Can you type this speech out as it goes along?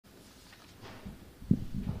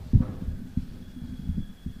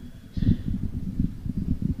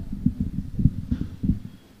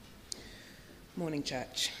Morning,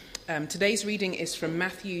 church. Today's reading is from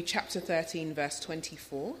Matthew chapter 13, verse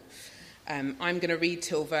 24. I'm going to read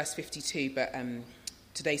till verse 52, but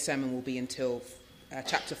today's sermon will be until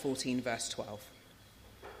chapter 14, verse 12.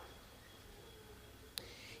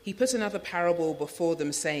 He put another parable before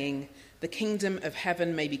them, saying, "The kingdom of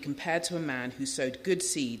heaven may be compared to a man who sowed good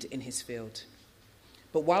seed in his field.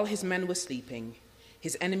 But while his men were sleeping,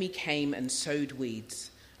 his enemy came and sowed weeds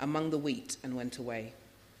among the wheat and went away.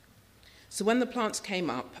 So when the plants came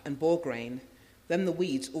up and bore grain, then the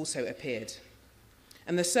weeds also appeared.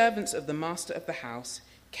 And the servants of the master of the house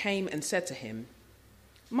came and said to him,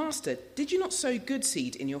 'Master, did you not sow good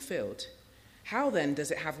seed in your field? How then does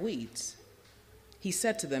it have weeds?' He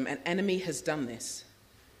said to them, 'An enemy has done this.'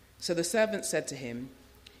 So the servants said to him,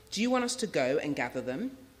 'Do you want us to go and gather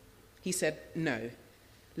them?' He said, 'No,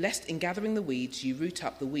 lest in gathering the weeds you root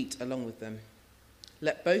up the wheat along with them.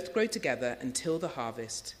 Let both grow together until the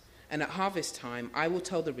harvest. And at harvest time I will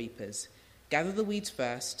tell the reapers, gather the weeds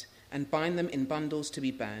first and bind them in bundles to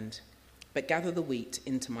be burned, but gather the wheat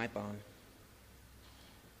into my barn.'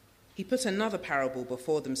 He put another parable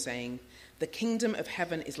before them, saying, 'The kingdom of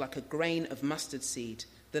heaven is like a grain of mustard seed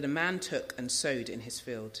that a man took and sowed in his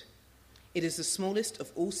field. It is the smallest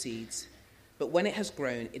of all seeds, but when it has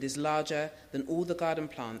grown, it is larger than all the garden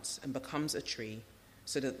plants and becomes a tree,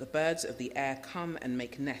 so that the birds of the air come and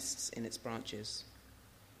make nests in its branches.'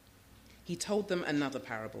 He told them another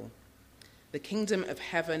parable. 'The kingdom of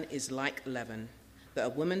heaven is like leaven that a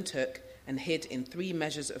woman took and hid in 3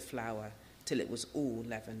 measures of flour till it was all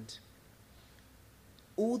leavened.'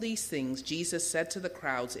 All these things Jesus said to the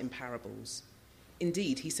crowds in parables.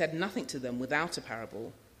 Indeed, he said nothing to them without a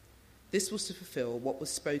parable. This was to fulfill what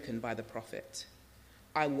was spoken by the prophet.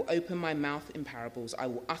 'I will open my mouth in parables. I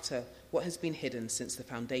will utter what has been hidden since the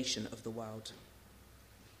foundation of the world.'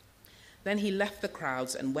 Then he left the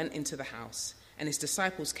crowds and went into the house, and his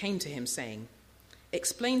disciples came to him, saying,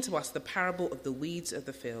 'Explain to us the parable of the weeds of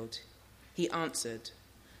the field.' He answered,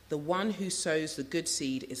 'The one who sows the good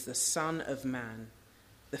seed is the Son of Man.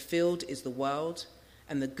 The field is the world,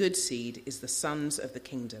 and the good seed is the sons of the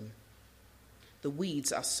kingdom. The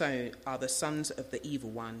weeds are the sons of the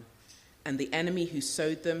evil one, and the enemy who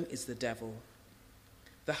sowed them is the devil.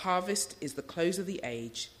 The harvest is the close of the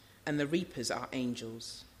age, and the reapers are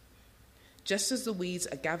angels. Just as the weeds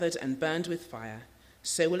are gathered and burned with fire,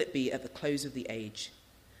 so will it be at the close of the age.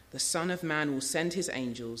 The Son of Man will send his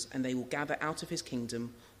angels, and they will gather out of his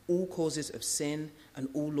kingdom all causes of sin and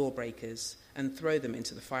all lawbreakers, and throw them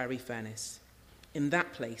into the fiery furnace. In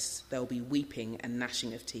that place there will be weeping and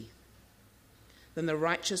gnashing of teeth. Then the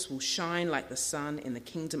righteous will shine like the sun in the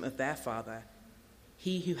kingdom of their Father.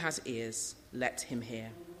 He who has ears, let him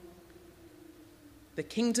hear. The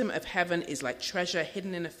kingdom of heaven is like treasure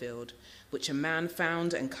hidden in a field, which a man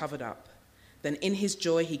found and covered up. Then in his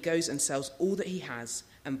joy he goes and sells all that he has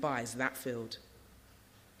and buys that field.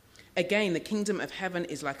 Again, the kingdom of heaven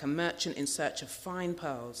is like a merchant in search of fine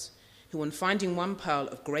pearls, who on finding one pearl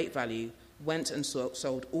of great value went and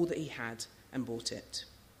sold all that he had and bought it.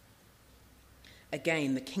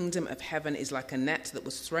 Again, the kingdom of heaven is like a net that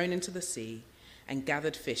was thrown into the sea and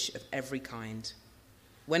gathered fish of every kind.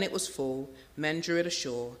 When it was full, men drew it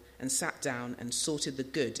ashore and sat down and sorted the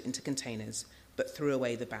good into containers, but threw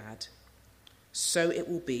away the bad. So it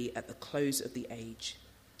will be at the close of the age.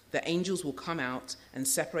 The angels will come out and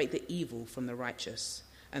separate the evil from the righteous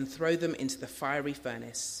and throw them into the fiery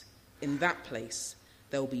furnace. In that place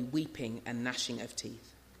there will be weeping and gnashing of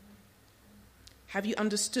teeth." "Have you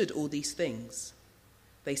understood all these things?"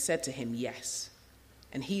 They said to him, "Yes."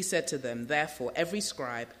 And he said to them, "Therefore every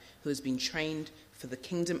scribe who has been trained for the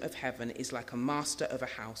kingdom of heaven is like a master of a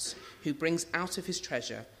house who brings out of his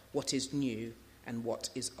treasure what is new and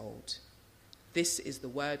what is old." This is the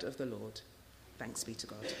word of the Lord. Thanks be to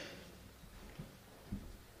God.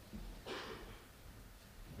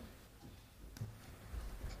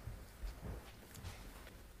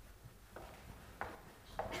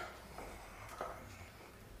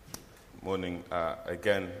 Morning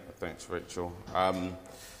again. Thanks, Rachel.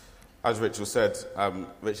 As Rachel said,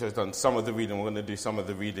 Rachel has done some of the reading. We're going to do some of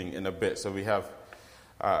the reading in a bit, so we have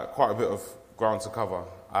quite a bit of ground to cover.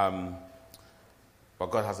 But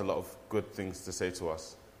God has a lot of good things to say to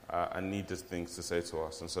us and needed things to say to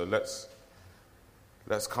us. And so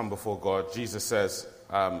let's come before God. Jesus says,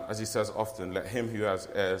 as he says often, let him who has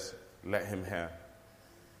ears, let him hear.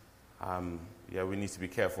 We need to be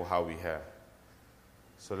careful how we hear.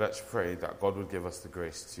 So let's pray that God will give us the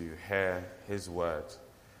grace to hear his word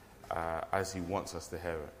as he wants us to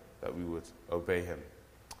hear it, that we would obey him.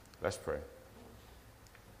 Let's pray.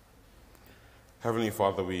 Heavenly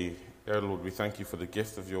Father, dear Lord, we thank you for the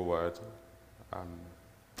gift of your word. And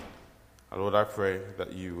Lord, I pray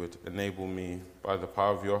that you would enable me by the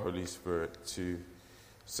power of your Holy Spirit to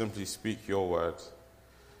simply speak your word,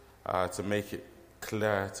 to make it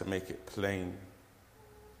clear, to make it plain.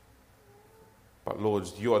 But Lord,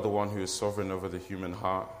 you are the one who is sovereign over the human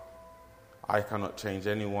heart. I cannot change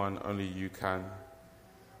anyone, only you can.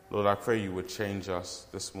 Lord, I pray you would change us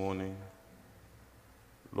this morning.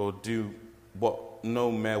 Lord, do what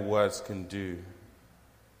no mere words can do.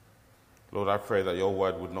 Lord, I pray that your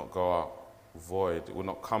word would not go out void. It will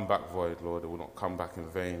not come back void, Lord. It will not come back in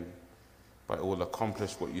vain. But it will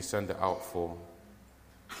accomplish what you send it out for.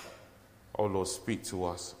 Oh, Lord, speak to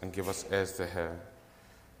us and give us ears to hear.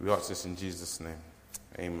 We ask this in Jesus' name.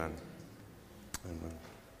 Amen.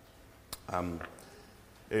 Amen.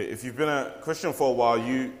 If you've been a Christian for a while,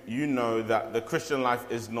 you know that the Christian life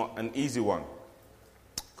is not an easy one.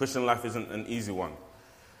 Christian life isn't an easy one.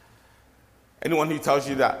 Anyone who tells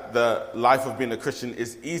you that the life of being a Christian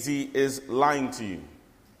is easy is lying to you,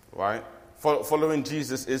 right? Following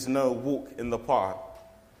Jesus is no walk in the park.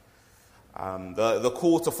 The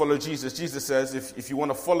call to follow Jesus, Jesus says if you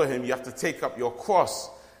want to follow him, you have to take up your cross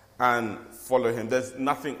and follow him. There's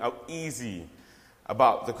nothing easy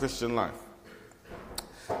about the Christian life.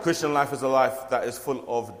 Christian life is a life that is full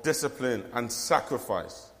of discipline and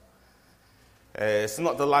sacrifice. It's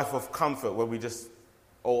not the life of comfort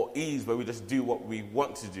or ease where we just do what we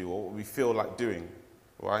want to do or what we feel like doing,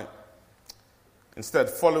 right? Instead,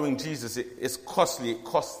 following Jesus is costly. It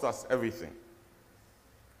costs us everything.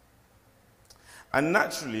 And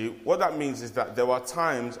naturally, what that means is that there are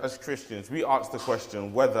times as Christians we ask the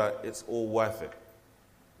question whether it's all worth it.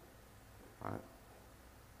 Right?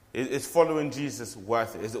 Is following Jesus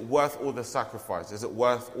worth it? Is it worth all the sacrifice? Is it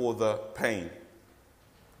worth all the pain?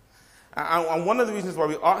 And one of the reasons why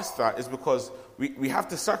we ask that is because we have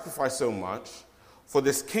to sacrifice so much for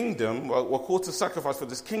this kingdom. We're called to sacrifice for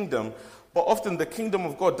this kingdom, but often the kingdom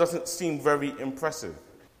of God doesn't seem very impressive.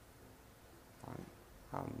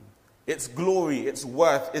 Its glory, its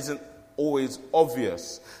worth isn't always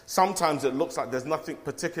obvious. Sometimes it looks like there's nothing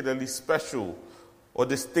particularly special or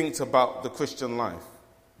distinct about the Christian life.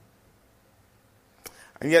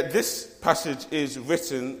 And yet this passage is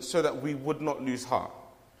written so that we would not lose heart.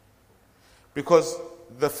 Because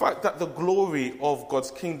the fact that the glory of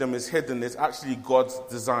God's kingdom is hidden is actually God's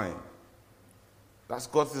design. That's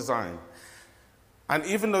God's design. And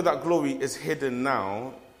even though that glory is hidden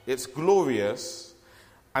now, it's glorious,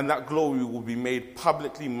 and that glory will be made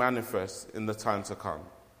publicly manifest in the time to come.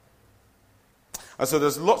 And so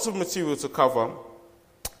there's lots of material to cover,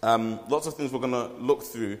 lots of things we're going to look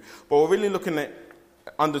through, but we're really looking at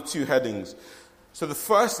under two headings. So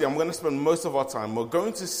firstly, I'm going to spend most of our time, we're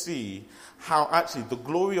going to see how actually the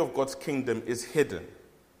glory of God's kingdom is hidden.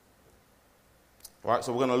 Right,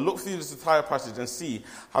 so we're going to look through this entire passage and see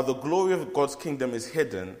how the glory of God's kingdom is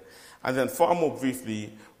hidden. And then far more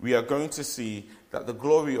briefly, we are going to see that the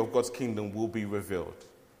glory of God's kingdom will be revealed.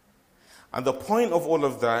 And the point of all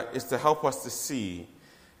of that is to help us to see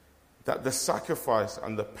that the sacrifice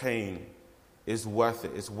and the pain is worth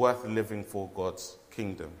it. It's worth living for God's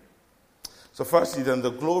kingdom. So firstly, then,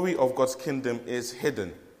 the glory of God's kingdom is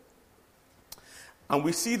hidden. And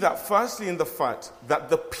we see that firstly in the fact that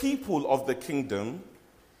the people of the kingdom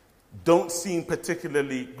don't seem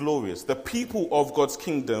particularly glorious. The people of God's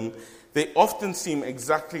kingdom, they often seem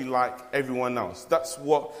exactly like everyone else. That's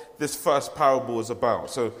what this first parable is about.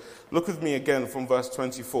 So look with me again from verse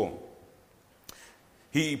 24.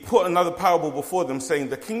 He put another parable before them, saying,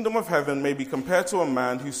 "The kingdom of heaven may be compared to a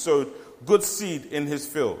man who sowed good seed in his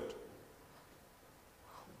field.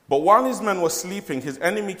 But while his men were sleeping, his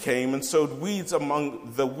enemy came and sowed weeds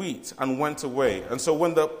among the wheat and went away. And so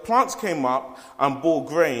when the plants came up and bore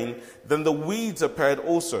grain, then the weeds appeared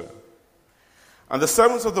also. And the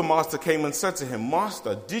servants of the master came and said to him,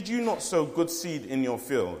 'Master, did you not sow good seed in your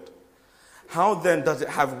field? How then does it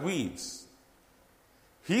have weeds?'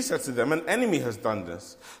 He said to them, 'An enemy has done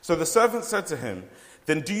this.' So the servants said to him,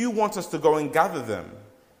 'Then do you want us to go and gather them?'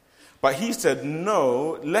 But he said,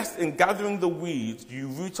 'No, lest in gathering the weeds you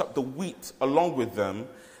root up the wheat along with them.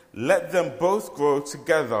 Let them both grow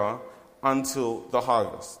together until the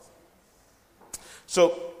harvest.'"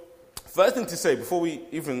 So, first thing to say, before we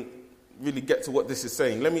even really get to what this is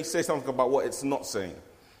saying, let me say something about what it's not saying.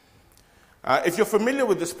 If you're familiar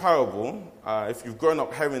with this parable, if you've grown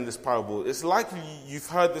up hearing this parable, it's likely you've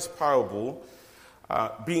heard this parable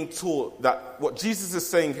being taught that what Jesus is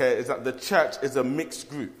saying here is that the church is a mixed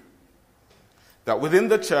group. That within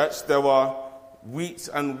the church there are wheat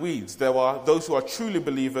and weeds. There are those who are truly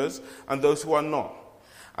believers and those who are not.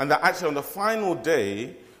 And that actually on the final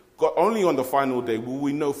day, God, only on the final day will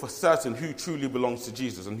we know for certain who truly belongs to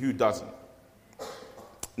Jesus and who doesn't.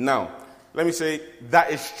 Now, let me say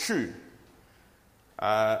that is true.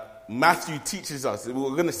 Matthew teaches us,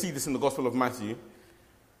 we're going to see this in the Gospel of Matthew,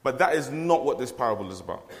 but that is not what this parable is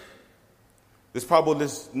about. This parable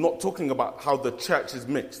is not talking about how the church is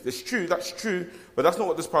mixed. It's true, that's true, but that's not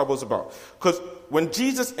what this parable is about. Because when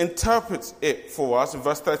Jesus interprets it for us in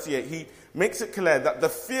verse 38, he makes it clear that the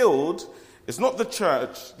field is not the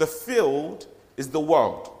church, the field is the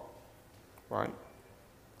world. Right?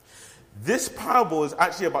 This parable is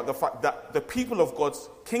actually about the fact that the people of God's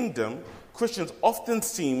kingdom, Christians, often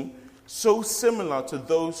seem so similar to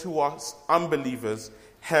those who are unbelievers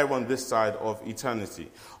here on this side of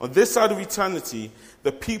eternity. On this side of eternity,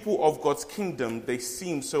 the people of God's kingdom, they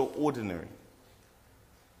seem so ordinary.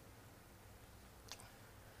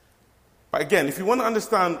 But again, if you want to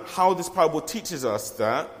understand how this parable teaches us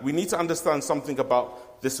that, we need to understand something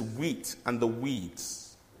about this wheat and the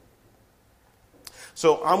weeds.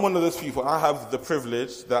 So I'm one of those people, I have the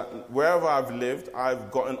privilege that wherever I've lived, I've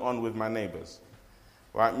gotten on with my neighbors.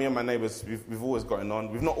 Right, me and my neighbors, we've always gotten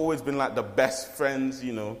on. We've not always been like the best friends,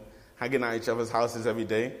 hanging out at each other's houses every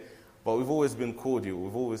day, but we've always been cordial.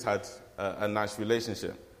 We've always had a nice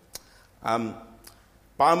relationship.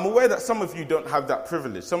 But I'm aware that some of you don't have that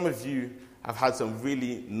privilege. Some of you have had some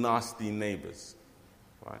really nasty neighbors.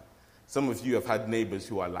 Right? Some of you have had neighbors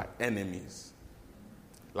who are like enemies,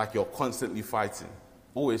 like you're constantly fighting,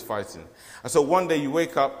 always fighting. And so one day you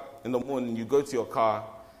wake up in the morning, you go to your car,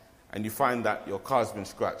 and you find that your car's been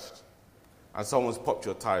scratched, and someone's popped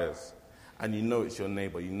your tires, and you know it's your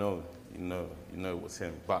neighbor. You know it was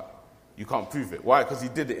him, but you can't prove it. Why? Because he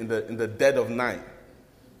did it in the dead of night.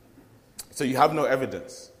 So you have no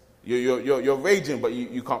evidence. You're raging, but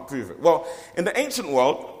you can't prove it. Well, in the ancient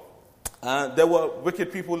world, there were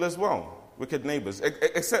wicked people as well, wicked neighbors.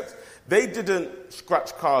 Except they didn't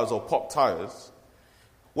scratch cars or pop tires.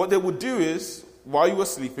 What they would do is, while you were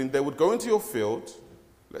sleeping, they would go into your field.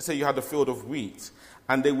 Let's say you had a field of wheat,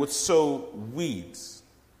 and they would sow weeds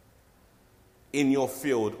in your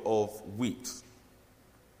field of wheat.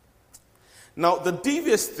 Now, the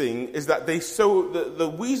devious thing is that they sow, the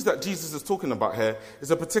weeds that Jesus is talking about here is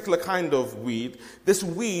a particular kind of weed. This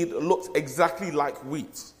weed looks exactly like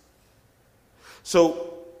wheat.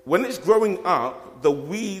 So, when it's growing up, the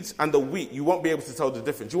weeds and the wheat, you won't be able to tell the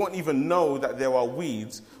difference. You won't even know that there are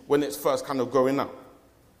weeds when it's first kind of growing up.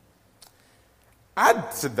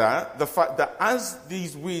 Add to that the fact that as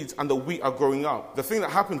these weeds and the wheat are growing up, the thing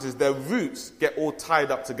that happens is their roots get all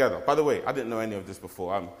tied up together. By the way, I didn't know any of this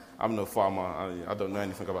before. I'm no farmer. I don't know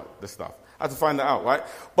anything about this stuff. I had to find that out, right?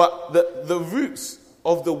 But the roots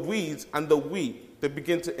of the weeds and the wheat, they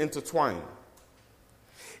begin to intertwine.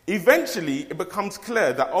 Eventually, it becomes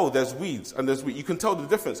clear that, there's weeds and there's wheat. You can tell the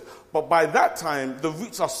difference. But by that time, the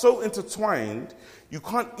roots are so intertwined, you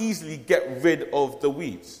can't easily get rid of the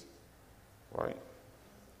weeds. Right?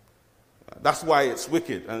 That's why it's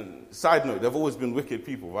wicked. And side note, they've always been wicked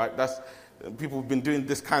people, right? People have been doing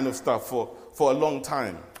this kind of stuff for a long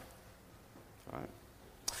time. Right?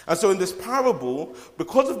 And so in this parable,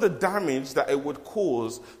 because of the damage that it would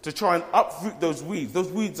cause to try and uproot those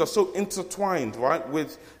weeds are so intertwined, right,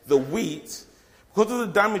 with the wheat, because of the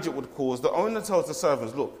damage it would cause, the owner tells the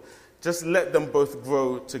servants, look, just let them both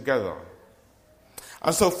grow together.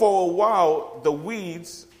 And so for a while, the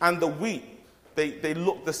weeds and the wheat, they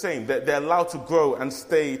look the same. They're allowed to grow and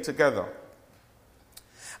stay together.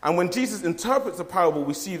 And when Jesus interprets the parable,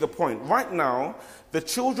 we see the point. Right now, the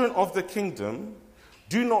children of the kingdom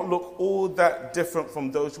do not look all that different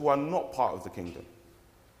from those who are not part of the kingdom.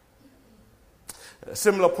 A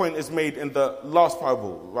similar point is made in the last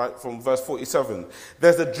parable, right, from verse 47.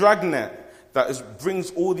 There's a dragnet that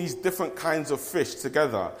brings all these different kinds of fish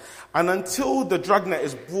together. And until the dragnet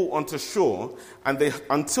is brought onto shore, and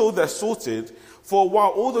until they're sorted, for a while,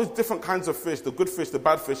 all those different kinds of fish, the good fish, the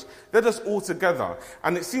bad fish, they're just all together.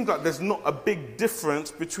 And it seems like there's not a big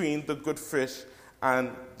difference between the good fish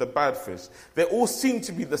and the bad fish. They all seem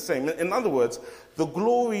to be the same. In other words, the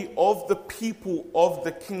glory of the people of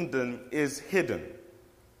the kingdom is hidden.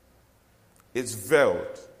 It's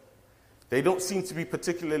veiled. They don't seem to be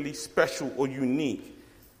particularly special or unique.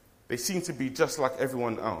 They seem to be just like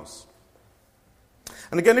everyone else.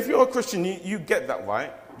 And again, if you're a Christian, you get that,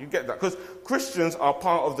 right? You get that. Because Christians are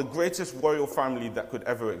part of the greatest royal family that could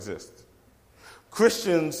ever exist.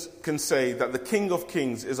 Christians can say that the King of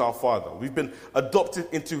Kings is our Father. We've been adopted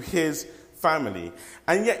into his family.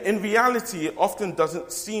 And yet, in reality, it often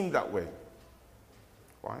doesn't seem that way.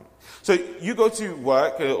 Right? So you go to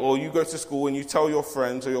work or you go to school and you tell your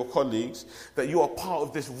friends or your colleagues that you are part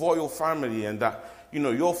of this royal family and that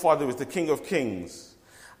your father is the King of Kings.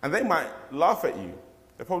 And they might laugh at you.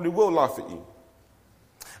 They probably will laugh at you.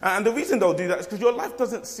 And the reason they'll do that is because your life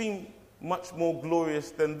doesn't seem much more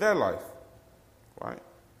glorious than their life, right?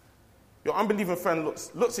 Your unbelieving friend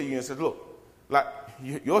looks at you and says, look, like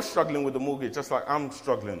you're struggling with the mortgage just like I'm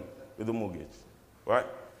struggling with the mortgage, right?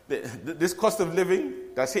 This cost of living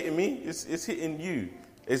that's hitting me, it's hitting you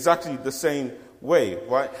exactly the same way,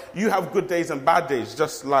 right? You have good days and bad days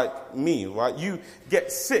just like me, right? You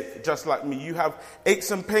get sick just like me. You have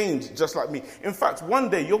aches and pains just like me. In fact, one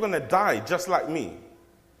day you're going to die just like me.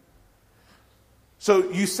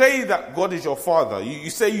 So you say that God is your father.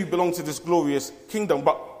 You say you belong to this glorious kingdom,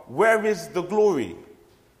 but where is the glory,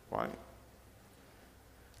 right?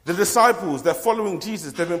 The disciples, they're following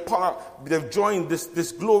Jesus. They've joined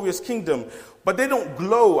this glorious kingdom, but they don't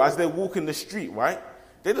glow as they walk in the street, right?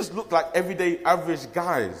 They just look like everyday, average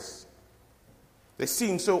guys. They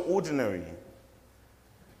seem so ordinary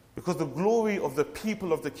because the glory of the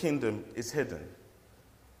people of the kingdom is hidden.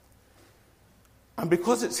 And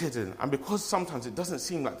because it's hidden, and because sometimes it doesn't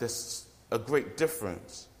seem like there's a great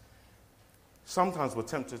difference, sometimes we're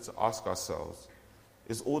tempted to ask ourselves,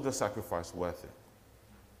 is all the sacrifice worth it?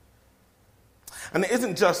 And it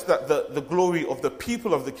isn't just that the glory of the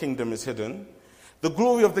people of the kingdom is hidden, the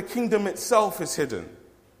glory of the kingdom itself is hidden.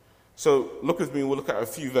 So look with me, we'll look at a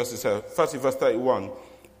few verses here. Firstly, verse 31.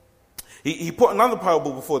 He put another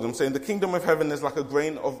parable before them, saying, the kingdom of heaven is like a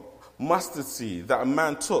grain of mustard seed that a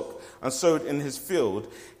man took and sowed in his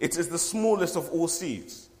field. It is the smallest of all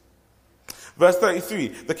seeds. Verse 33,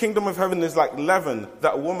 the kingdom of heaven is like leaven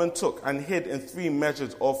that a woman took and hid in 3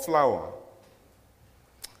 measures of flour.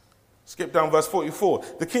 Skip down verse 44.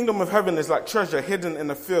 The kingdom of heaven is like treasure hidden in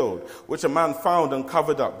a field, which a man found and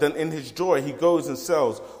covered up. Then in his joy he goes and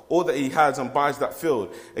sells all that he has and buys that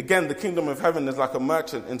field. Again, the kingdom of heaven is like a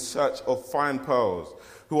merchant in search of fine pearls,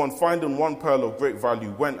 who on finding one pearl of great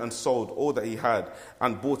value went and sold all that he had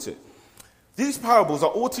and bought it. These parables are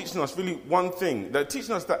all teaching us really one thing. They're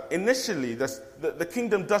teaching us that initially the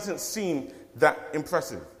kingdom doesn't seem that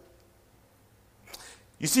impressive.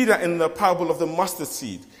 You see that in the parable of the mustard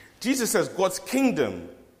seed. Jesus says God's kingdom,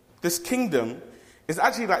 this kingdom, is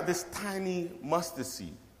actually like this tiny mustard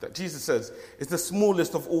seed that Jesus says is the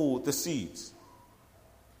smallest of all the seeds.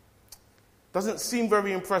 Doesn't seem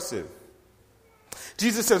very impressive.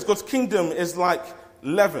 Jesus says God's kingdom is like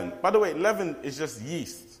leaven. By the way, leaven is just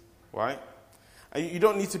yeast, right? And you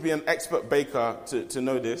don't need to be an expert baker to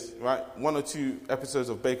know this, right? 1 or 2 episodes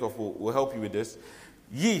of Bake Off will help you with this.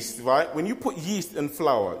 Yeast, right? When you put yeast in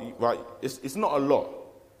flour, right, it's not a lot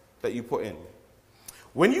that you put in.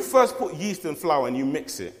 When you first put yeast in flour and you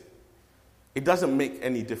mix it, it doesn't make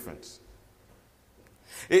any difference.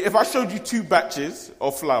 If I showed you 2 batches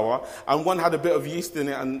of flour and one had a bit of yeast in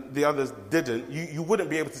it and the others didn't, you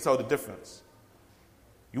wouldn't be able to tell the difference.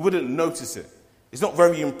 You wouldn't notice it. It's not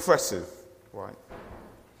very impressive, right?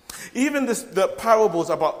 Even the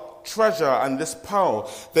parables about treasure and this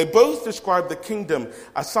pearl, they both describe the kingdom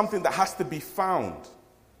as something that has to be found.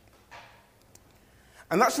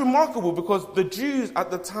 And that's remarkable because the Jews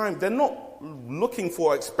at the time, they're not looking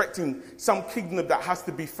for, expecting some kingdom that has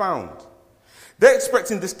to be found. They're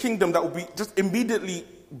expecting this kingdom that will be just immediately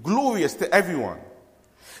glorious to everyone.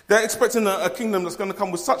 They're expecting a kingdom that's going to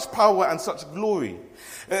come with such power and such glory.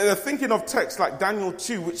 They're thinking of texts like Daniel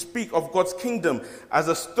 2, which speak of God's kingdom as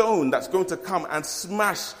a stone that's going to come and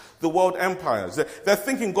smash the world empires. They're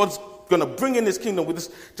thinking God's going to bring in his kingdom with this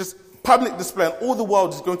just public display, and all the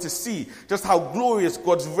world is going to see just how glorious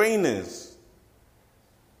God's reign is.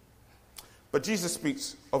 But Jesus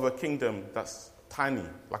speaks of a kingdom that's tiny,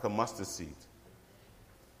 like a mustard seed.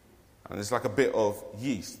 And it's like a bit of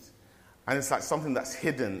yeast. And it's like something that's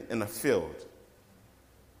hidden in a field.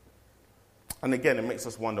 And again, it makes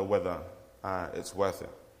us wonder whether it's worth it.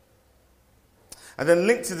 And then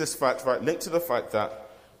linked to this fact, right, linked to the fact that,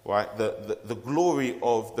 right, the glory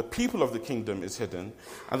of the people of the kingdom is hidden,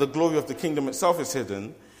 and the glory of the kingdom itself is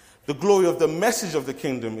hidden, the glory of the message of the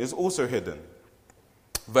kingdom is also hidden.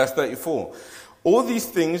 Verse 34. All these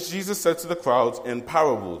things Jesus said to the crowds in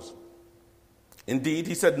parables. Indeed,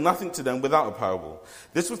 he said nothing to them without a parable.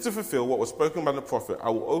 This was to fulfill what was spoken by the prophet. I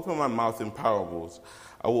will open my mouth in parables.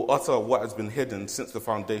 I will utter what has been hidden since the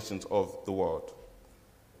foundations of the world.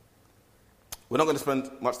 We're not going to spend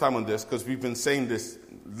much time on this because we've been saying this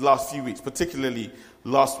last few weeks, particularly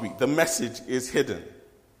last week. The message is hidden.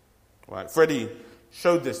 Right? Freddie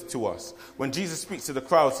showed this to us. When Jesus speaks to the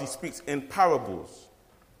crowds, he speaks in parables.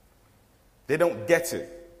 They don't get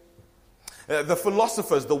it. The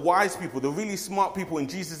philosophers, the wise people, the really smart people in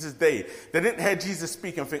Jesus' day, they didn't hear Jesus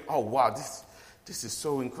speak and think, oh wow, this is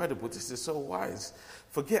so incredible. This is so wise.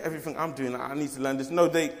 Forget everything I'm doing. I need to learn this. No,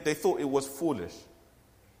 they thought it was foolish.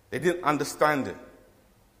 They didn't understand it.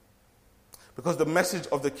 Because the message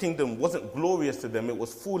of the kingdom wasn't glorious to them. It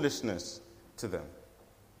was foolishness to them.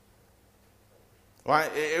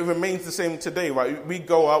 Right? It remains the same today, right? We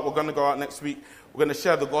go out, we're going to go out next week, we're going to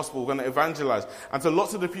share the gospel, we're going to evangelize. And so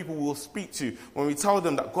lots of the people we'll speak to, when we tell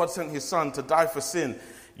them that God sent his son to die for sin,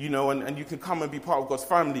 and you can come and be part of God's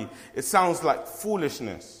family, it sounds like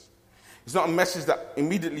foolishness. It's not a message that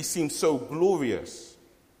immediately seems so glorious.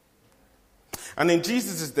 And in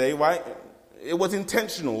Jesus' day, right, it was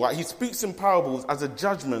intentional, right? He speaks in parables as a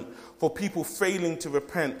judgment for people failing to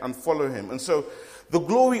repent and follow him. And so the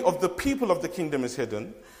glory of the people of the kingdom is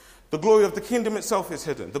hidden. The glory of the kingdom itself is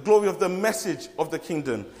hidden. The glory of the message of the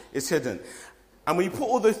kingdom is hidden. And when you put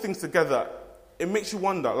all those things together, it makes you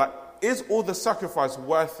wonder, like, is all the sacrifice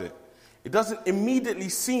worth it? It doesn't immediately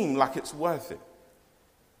seem like it's worth it.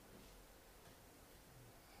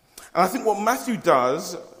 And I think what Matthew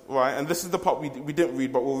does, right, and this is the part we didn't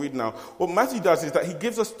read, but we'll read now. What Matthew does is that he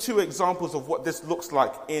gives us two examples of what this looks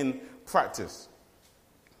like in practice.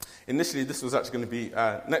 Initially, this was actually going to be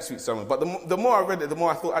next week's sermon, but the more I read it, the more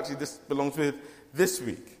I thought actually this belongs with this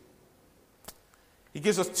week. He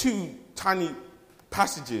gives us two tiny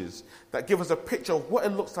passages that give us a picture of what it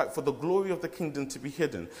looks like for the glory of the kingdom to be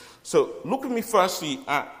hidden. So look with me firstly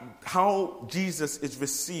at how Jesus is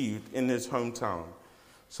received in his hometown.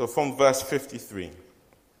 So from verse 53.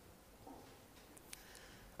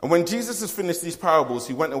 And when Jesus had finished these parables,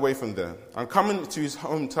 he went away from there. And coming to his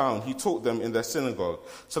hometown, he taught them in their synagogue,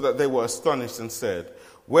 so that they were astonished and said,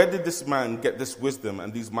 "Where did this man get this wisdom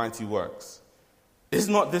and these mighty works? Is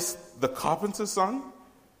not this the carpenter's son?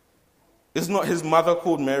 Is not his mother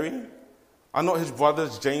called Mary? Are not his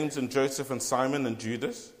brothers James and Joseph and Simon and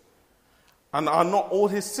Judas? And are not all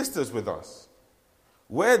his sisters with us?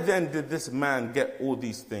 Where then did this man get all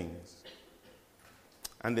these things?"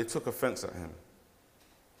 And they took offense at him.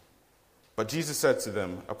 But Jesus said to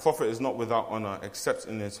them, "A prophet is not without honor except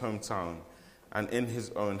in his hometown and in his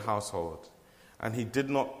own household." And he did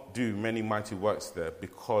not do many mighty works there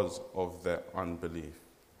because of their unbelief.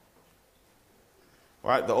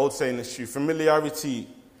 Right? The old saying is true. Familiarity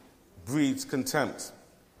breeds contempt.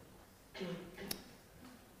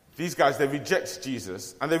 These guys, they reject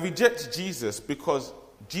Jesus. And they reject Jesus because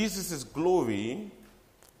Jesus' glory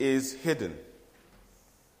is hidden.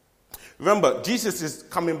 Remember, Jesus is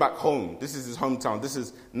coming back home. This is his hometown. This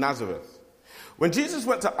is Nazareth. When Jesus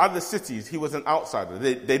went to other cities, he was an outsider.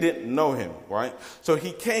 They didn't know him, right? So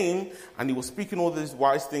he came and he was speaking all these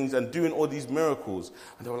wise things and doing all these miracles.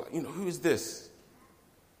 And they were like, who is this?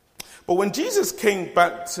 But when Jesus came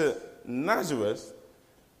back to Nazareth,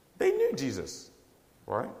 they knew Jesus,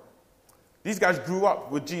 right? These guys grew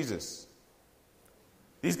up with Jesus.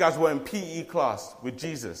 These guys were in PE class with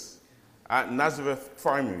Jesus at Nazareth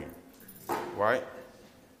Primary, right?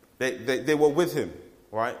 They were with him,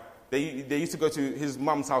 right? They used to go to his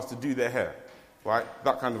mum's house to do their hair, right?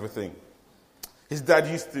 That kind of a thing. His dad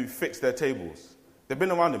used to fix their tables. They've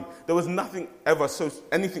been around him. There was nothing ever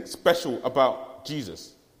anything special about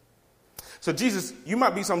Jesus. So Jesus, you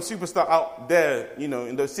might be some superstar out there,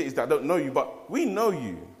 in those cities that don't know you, but we know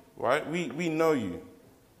you, right? We know you.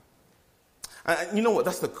 And you know what?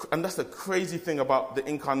 That's the crazy thing about the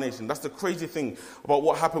incarnation. That's the crazy thing about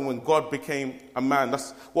what happened when God became a man.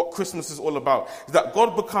 That's what Christmas is all about. Is that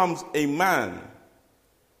God becomes a man,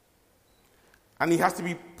 and he has to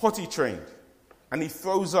be potty trained, and he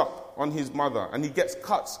throws up on his mother, and he gets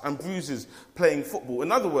cuts and bruises playing football.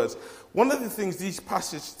 In other words, one of the things these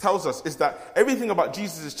passages tells us is that everything about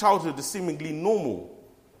Jesus' childhood is seemingly normal.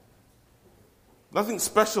 Nothing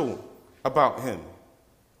special about him,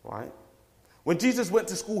 right? When Jesus went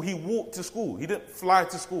to school, he walked to school. He didn't fly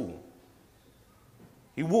to school.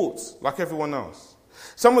 He walked like everyone else.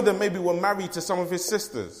 Some of them maybe were married to some of his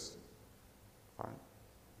sisters. Right?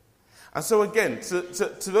 And so again, to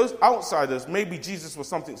those outsiders, maybe Jesus was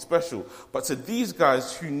something special. But to these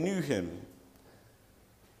guys who knew him,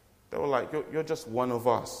 they were like, you're just one of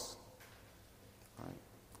us. Right?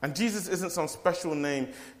 And Jesus isn't some special name.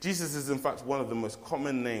 Jesus is in fact one of the most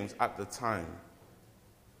common names at the time.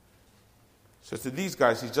 So to these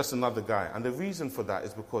guys, he's just another guy. And the reason for that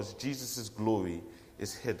is because Jesus' glory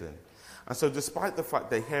is hidden. And so despite the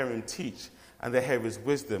fact they hear him teach and they hear his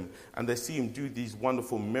wisdom and they see him do these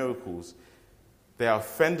wonderful miracles, they are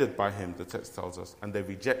offended by him, the text tells us, and they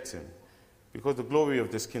reject him because the glory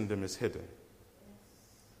of this kingdom is hidden.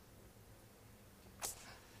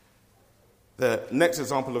 The next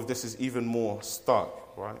example of this is even more stark,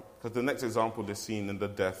 right? Because the next example is seen in the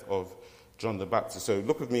death of John the Baptist. So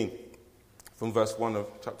look with me from verse 1 of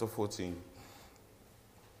chapter 14.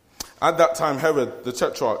 At that time, Herod the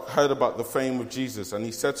Tetrarch heard about the fame of Jesus, and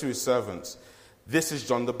he said to his servants, "This is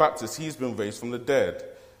John the Baptist. He's been raised from the dead.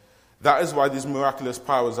 That is why these miraculous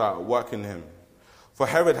powers are at work in him." For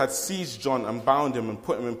Herod had seized John and bound him and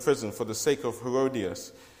put him in prison for the sake of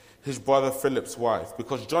Herodias, his brother Philip's wife,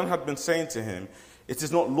 because John had been saying to him, "It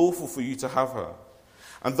is not lawful for you to have her."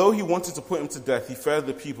 And though he wanted to put him to death, he feared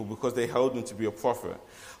the people because they held him to be a prophet.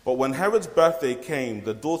 But when Herod's birthday came,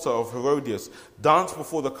 the daughter of Herodias danced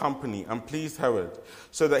before the company and pleased Herod,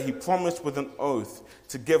 so that he promised with an oath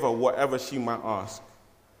to give her whatever she might ask.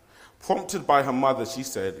 Prompted by her mother, she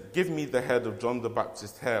said, "Give me the head of John the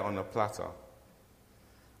Baptist's hair on a platter."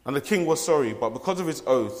 And the king was sorry, but because of his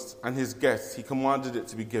oaths and his guests, he commanded it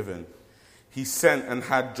to be given. He sent and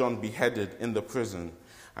had John beheaded in the prison,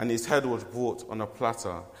 and his head was brought on a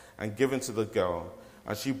platter and given to the girl,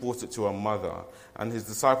 and she brought it to her mother. And his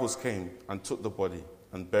disciples came and took the body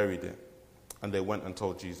and buried it, and they went and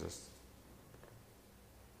told Jesus.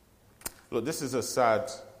 Look, this is a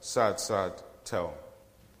sad tale.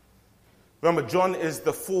 Remember, John is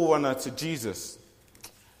the forerunner to Jesus.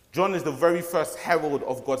 John is the very first herald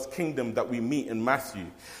of God's kingdom that we meet in Matthew.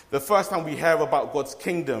 The first time we hear about God's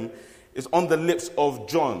kingdom is on the lips of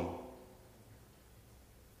John.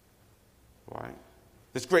 Right?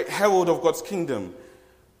 This great herald of God's kingdom.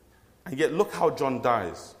 And yet look how John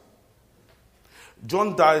dies.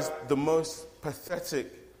 John dies the most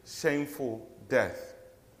pathetic, shameful death.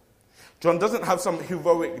 John doesn't have some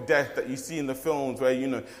heroic death that you see in the films where,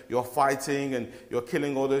 you're fighting and you're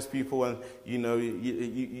killing all those people and,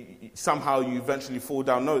 somehow you eventually fall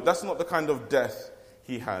down. No, that's not the kind of death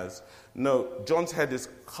he has. No, John's head is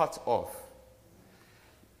cut off.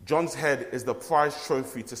 John's head is the prize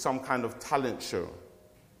trophy to some kind of talent show.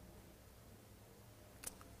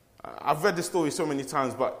 I've read this story so many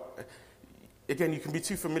times, but again, you can be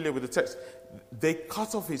too familiar with the text. They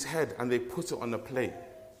cut off his head and they put it on a plate.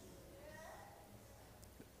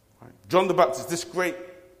 Right? John the Baptist, this great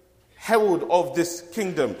herald of this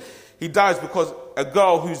kingdom, he dies because a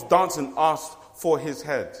girl who's dancing asked for his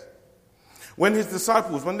head. When his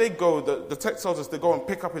disciples, when they go, the text tells us they go and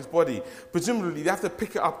pick up his body. Presumably, they have to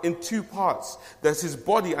pick it up in two parts. There's his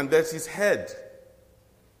body and there's his head.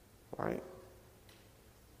 Right?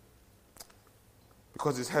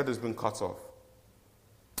 Because his head has been cut off.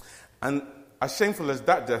 And as shameful as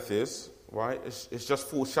that death is, right, it's just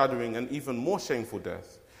foreshadowing an even more shameful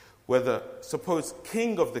death, where the supposed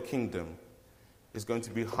king of the kingdom is going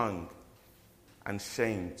to be hung and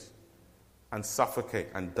shamed and suffocate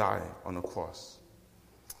and die on a cross.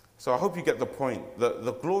 So I hope you get the point.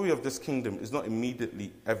 The glory of this kingdom is not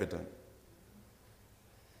immediately evident.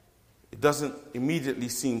 It doesn't immediately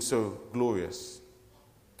seem so glorious.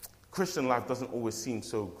 Christian life doesn't always seem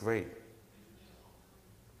so great.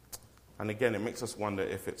 And again, it makes us wonder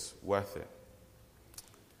if it's worth it.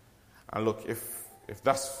 And look, if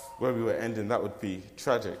that's where we were ending, that would be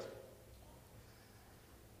tragic.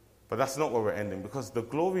 But that's not where we're ending, because the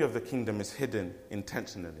glory of the kingdom is hidden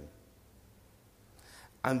intentionally.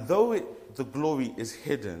 And though the glory is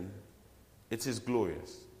hidden, it is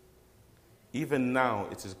glorious. Even now,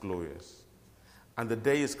 it is glorious. And the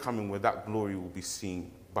day is coming where that glory will be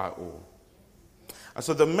seen by all. And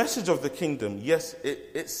so the message of the kingdom, yes,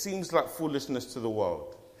 it seems like foolishness to the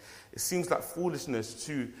world. It seems like foolishness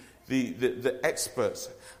to the experts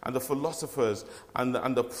and the philosophers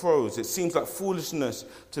and the pros. It seems like foolishness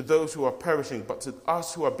to those who are perishing, but to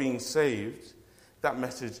us who are being saved, that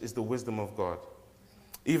message is the wisdom of God.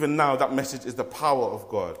 Even now, that message is the power of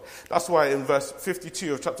God. That's why in verse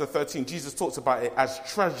 52 of chapter 13, Jesus talks about it as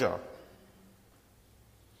treasure.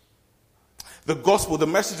 The gospel, the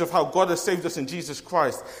message of how God has saved us in Jesus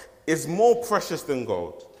Christ, is more precious than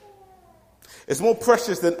gold. It's more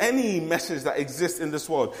precious than any message that exists in this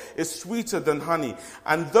world. It's sweeter than honey.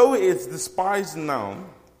 And though it is despised now,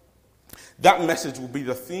 that message will be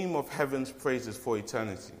the theme of heaven's praises for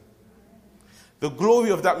eternity. The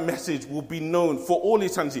glory of that message will be known for all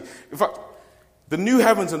eternity. In fact, the new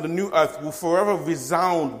heavens and the new earth will forever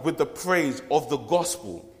resound with the praise of the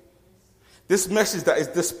gospel. This message that is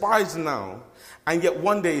despised now, and yet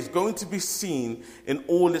one day is going to be seen in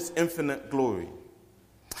all its infinite glory.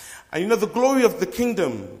 And the glory of the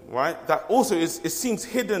kingdom, right, that also it seems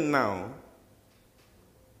hidden now.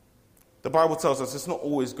 The Bible tells us it's not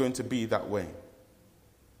always going to be that way.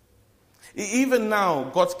 Even now,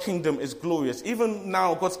 God's kingdom is glorious. Even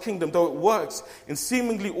now, God's kingdom, though it works in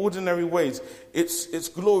seemingly ordinary ways, it's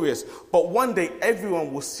glorious. But one day,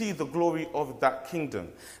 everyone will see the glory of that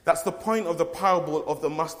kingdom. That's the point of the parable of the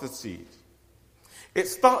mustard seed. It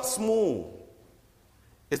starts small.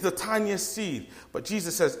 It's the tiniest seed, but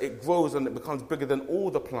Jesus says it grows and it becomes bigger than all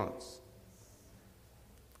the plants.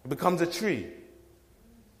 It becomes a tree.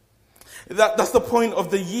 That's the point of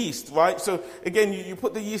the yeast, right? So again, you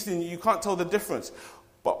put the yeast in, you can't tell the difference.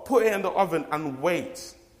 But put it in the oven and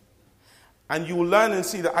wait. And you will learn and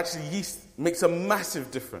see that actually yeast makes a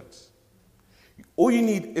massive difference. All you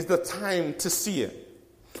need is the time to see it.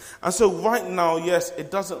 And so right now, yes, it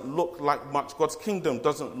doesn't look like much. God's kingdom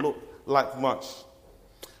doesn't look like much.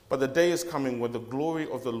 But the day is coming when the glory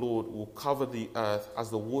of the Lord will cover the earth as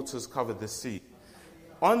the waters cover the sea.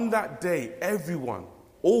 On that day,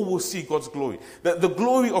 all will see God's glory. The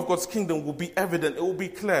glory of God's kingdom will be evident. It will be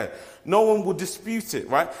clear. No one will dispute it,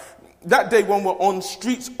 right? That day when we're on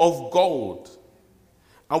streets of gold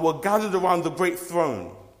and we're gathered around the great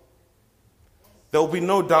throne, there will be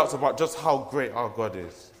no doubts about just how great our God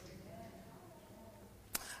is.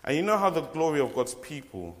 And you know how the glory of God's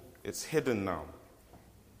people, it's hidden now.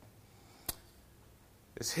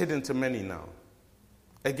 It's hidden to many now.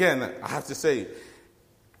 Again, I have to say,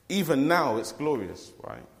 even now it's glorious,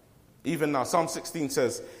 right? Even now. Psalm 16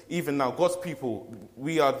 says, even now, God's people,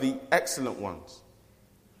 we are the excellent ones.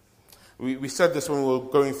 We said this when we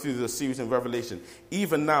were going through the series in Revelation.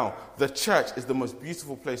 Even now, the church is the most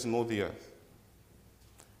beautiful place in all the earth.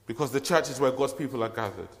 Because the church is where God's people are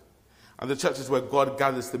gathered. And the church is where God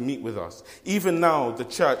gathers to meet with us. Even now, the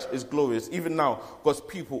church is glorious. Even now, God's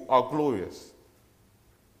people are glorious.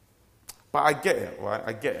 But I get it, right?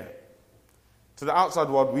 I get it. To the outside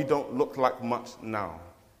world, we don't look like much now.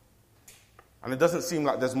 And it doesn't seem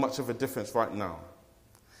like there's much of a difference right now.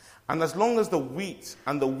 And as long as the wheat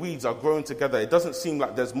and the weeds are growing together, it doesn't seem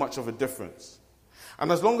like there's much of a difference.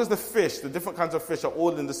 And as long as the fish, the different kinds of fish, are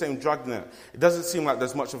all in the same dragnet, it doesn't seem like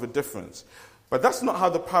there's much of a difference. But that's not how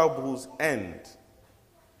the parables end.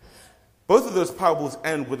 Both of those parables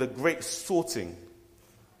end with a great sorting,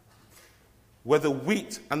 where the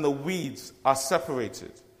wheat and the weeds are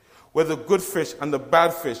separated, where the good fish and the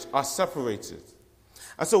bad fish are separated.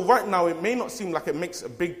 And so right now, it may not seem like it makes a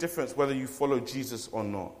big difference whether you follow Jesus or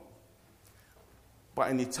not. But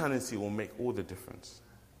in eternity, it will make all the difference.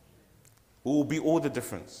 It will be all the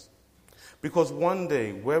difference. Because one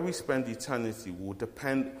day, where we spend eternity will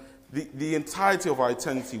depend, the entirety of our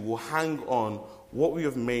eternity will hang on what we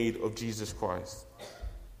have made of Jesus Christ.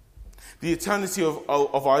 The entirety of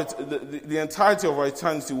our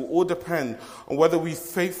eternity will all depend on whether we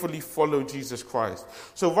faithfully follow Jesus Christ.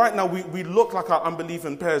 So right now, we look like our unbelief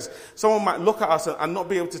in pairs. Someone might look at us and not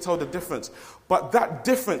be able to tell the difference. But that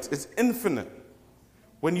difference is infinite.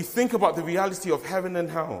 When you think about the reality of heaven and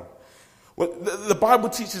hell, the Bible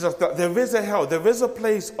teaches us that there is a hell, there is a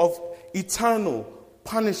place of eternal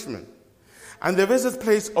punishment, and there is a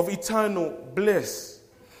place of eternal bliss.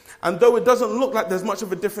 And though it doesn't look like there's much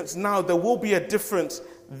of a difference now, there will be a difference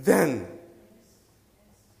then.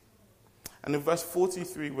 And in verse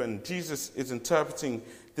 43, when Jesus is interpreting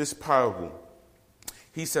this parable,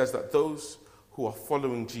 he says that those who are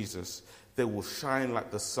following Jesus, they will shine like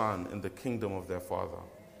the sun in the kingdom of their Father.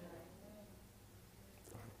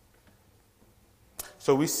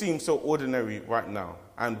 So we seem so ordinary right now,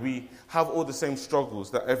 and we have all the same struggles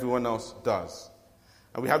that everyone else does.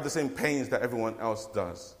 And we have the same pains that everyone else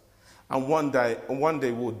does. And one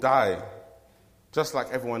day we'll die just like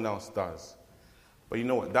everyone else does. But you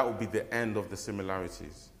know what? That will be the end of the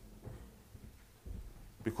similarities.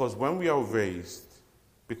 Because when we are raised,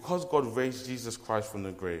 because God raised Jesus Christ from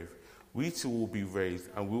the grave, we too will be raised,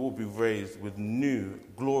 and we will be raised with new,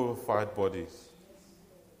 glorified bodies.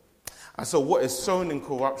 And so what is sown in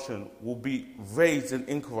corruption will be raised in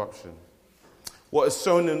incorruption. What is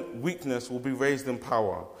sown in weakness will be raised in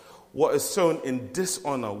power. What is sown in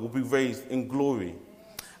dishonor will be raised in glory.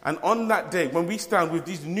 And on that day, when we stand with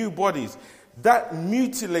these new bodies, that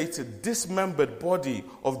mutilated, dismembered body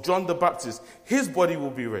of John the Baptist, his body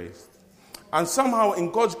will be raised. And somehow,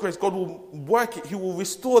 in God's grace, God will work it. He will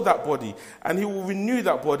restore that body, and he will renew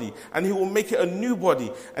that body, and he will make it a new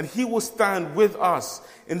body. And he will stand with us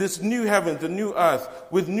in this new heaven, the new earth,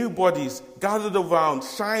 with new bodies gathered around,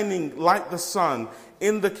 shining like the sun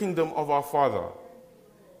in the kingdom of our Father.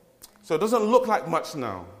 So it doesn't look like much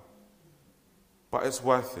now, but it's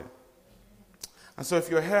worth it. And so if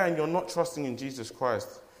you're here and you're not trusting in Jesus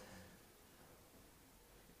Christ,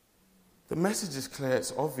 the message is clear,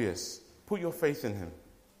 it's obvious. Put your faith in him.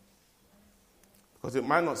 Because it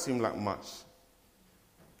might not seem like much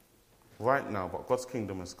right now, but God's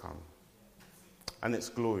kingdom has come. And it's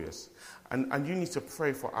glorious. And you need to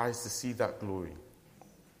pray for eyes to see that glory.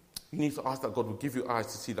 You need to ask that God will give you eyes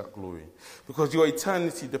to see that glory. Because your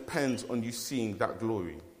eternity depends on you seeing that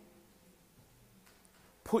glory.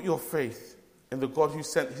 Put your faith in the God who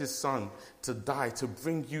sent his son to die, to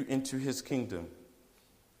bring you into his kingdom.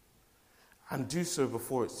 And do so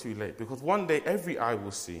before it's too late. Because one day every eye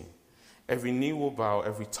will see, every knee will bow,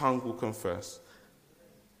 every tongue will confess.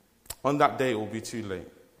 On that day it will be too late.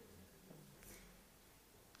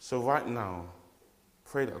 So right now,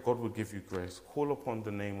 pray that God will give you grace. Call upon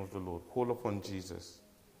the name of the Lord. Call upon Jesus.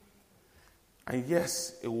 And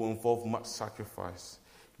yes, it will involve much sacrifice.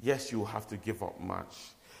 Yes, you will have to give up much.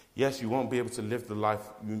 Yes, you won't be able to live the life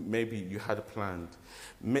maybe you had planned.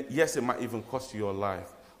 Yes, it might even cost you your life,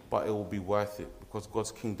 but it will be worth it because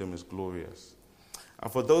God's kingdom is glorious.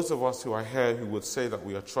 And for those of us who are here who would say that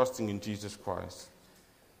we are trusting in Jesus Christ,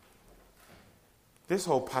 this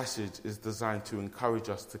whole passage is designed to encourage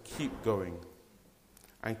us to keep going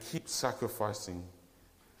and keep sacrificing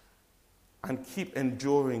and keep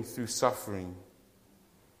enduring through suffering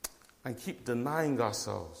and keep denying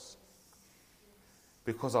ourselves,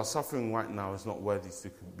 because our suffering right now is not worthy to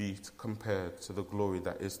be compared to the glory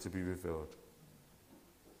that is to be revealed.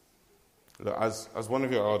 Look, as one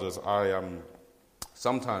of your elders,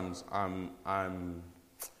 sometimes I'm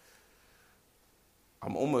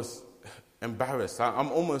almost embarrassed.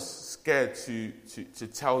 I'm almost scared to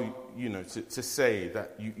tell you, to say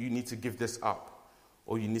that you need to give this up,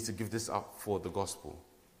 or you need to give this up for the gospel.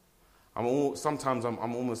 Sometimes I'm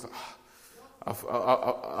almost, I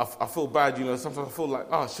feel bad, sometimes I feel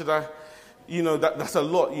like, should I, that's a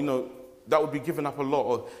lot, that would be giving up a lot.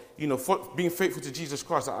 Or, for being faithful to Jesus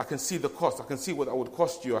Christ, I can see the cost. I can see what that would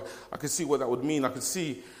cost you. I can see what that would mean. I can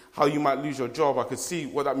see how you might lose your job. I can see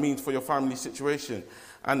what that means for your family situation.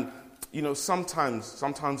 And,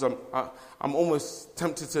 sometimes I'm almost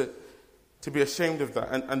tempted to be ashamed of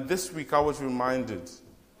that. And this week I was reminded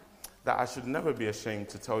that I should never be ashamed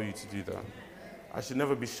to tell you to do that. I should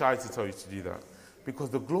never be shy to tell you to do that. Because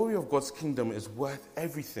the glory of God's kingdom is worth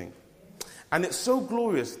everything. And it's so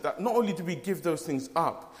glorious that not only do we give those things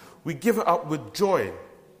up, we give it up with joy.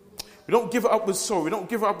 We don't give it up with sorrow. We don't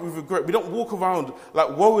give it up with regret. We don't walk around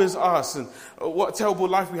like, woe is us and what a terrible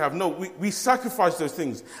life we have. No, we sacrifice those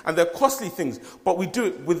things. And they're costly things. But we do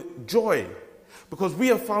it with joy. Because we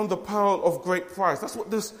have found the pearl of great price. That's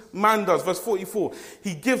what this man does. Verse 44.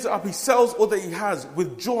 He gives it up. He sells all that he has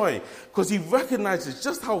with joy. Because he recognizes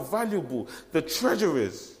just how valuable the treasure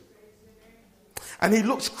is. And he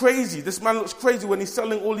looks crazy. This man looks crazy when he's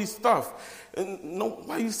selling all his stuff. And no,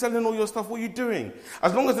 why are you selling all your stuff? What are you doing?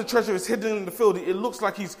 As long as the treasure is hidden in the field, it looks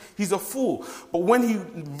like he's a fool. But when he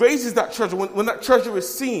raises that treasure, when that treasure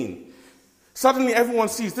is seen, suddenly everyone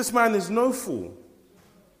sees this man is no fool.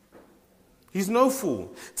 He's no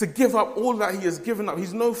fool. To give up all that he has given up,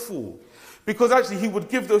 he's no fool. Because actually he would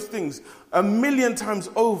give those things 1,000,000 times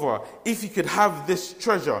over if he could have this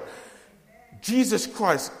treasure. Jesus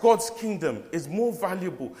Christ, God's kingdom, is more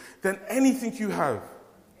valuable than anything you have.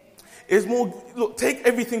 Take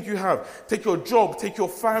everything you have. Take your job, take your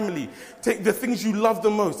family, take the things you love the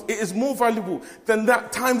most. It is more valuable than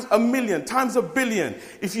that times 1,000,000, times 1,000,000,000.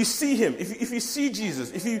 If you see him, if you see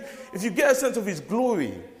Jesus, if you get a sense of his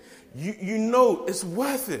glory, you know it's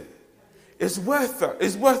worth it. It's worth that.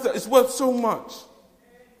 It's worth that. It's worth so much.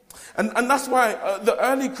 And that's why the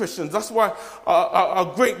early Christians, that's why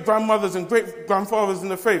our great-grandmothers and great-grandfathers in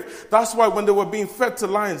the faith, that's why when they were being fed to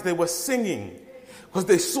lions, they were singing. Because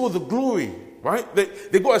they saw the glory, right?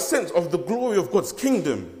 They got a sense of the glory of God's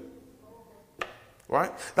kingdom,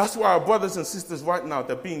 right? That's why our brothers and sisters right now,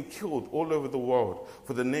 they're being killed all over the world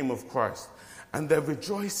for the name of Christ. And they're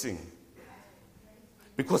rejoicing.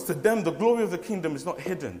 Because to them, the glory of the kingdom is not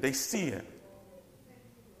hidden. They see it.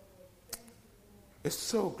 It's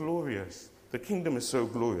so glorious. The kingdom is so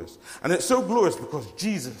glorious. And it's so glorious because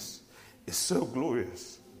Jesus is so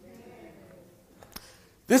glorious.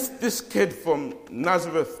 This kid from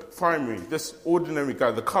Nazareth Primary, this ordinary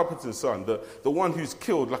guy, the carpenter's son, the one who's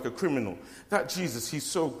killed like a criminal, that Jesus, he's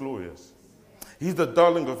so glorious. He's the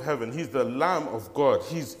darling of heaven. He's the Lamb of God.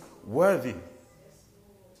 He's worthy.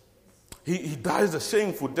 He dies a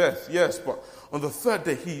shameful death, yes, but on the third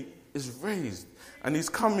day he is raised and he's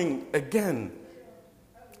coming again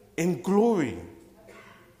in glory.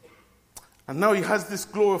 And now he has this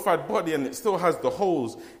glorified body and it still has the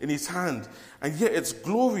holes in his hand. And yet it's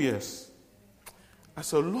glorious. And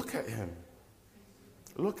so look at him.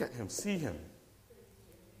 Look at him. See him.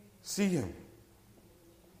 See him.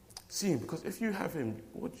 See him. Because if you have him,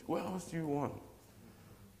 what else do you want?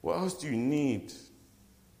 What else do you need?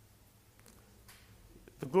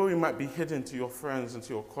 The glory might be hidden to your friends and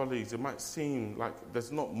to your colleagues. It might seem like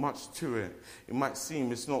there's not much to it. It might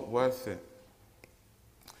seem it's not worth it.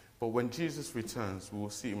 But when Jesus returns, we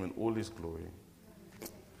will see him in all his glory.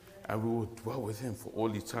 And we will dwell with him for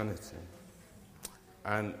all eternity.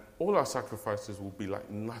 And all our sacrifices will be like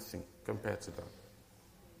nothing compared to that.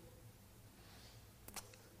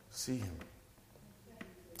 See him.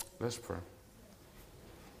 Let's pray.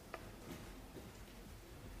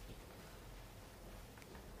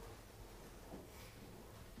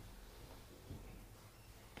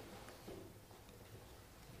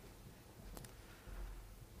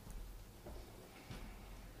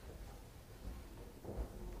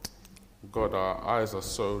 God, our eyes are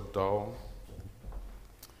so dull.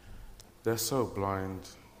 They're so blind.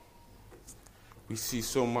 We see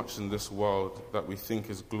so much in this world that we think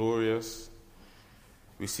is glorious.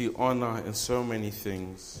 We see honor in so many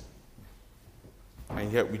things,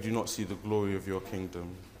 and yet we do not see the glory of your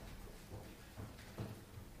kingdom.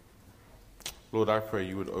 Lord, I pray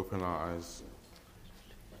you would open our eyes.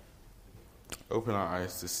 Open our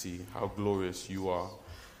eyes to see how glorious you are,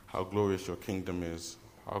 how glorious your kingdom is,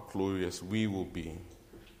 how glorious we will be,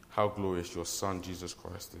 how glorious your Son, Jesus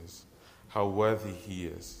Christ, is, how worthy he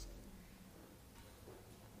is.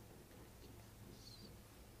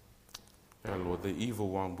 Yeah, Lord, the evil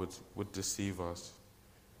one would deceive us.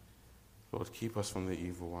 Lord, keep us from the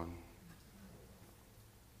evil one.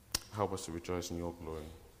 Help us to rejoice in your glory.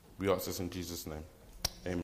 We ask this in Jesus' name.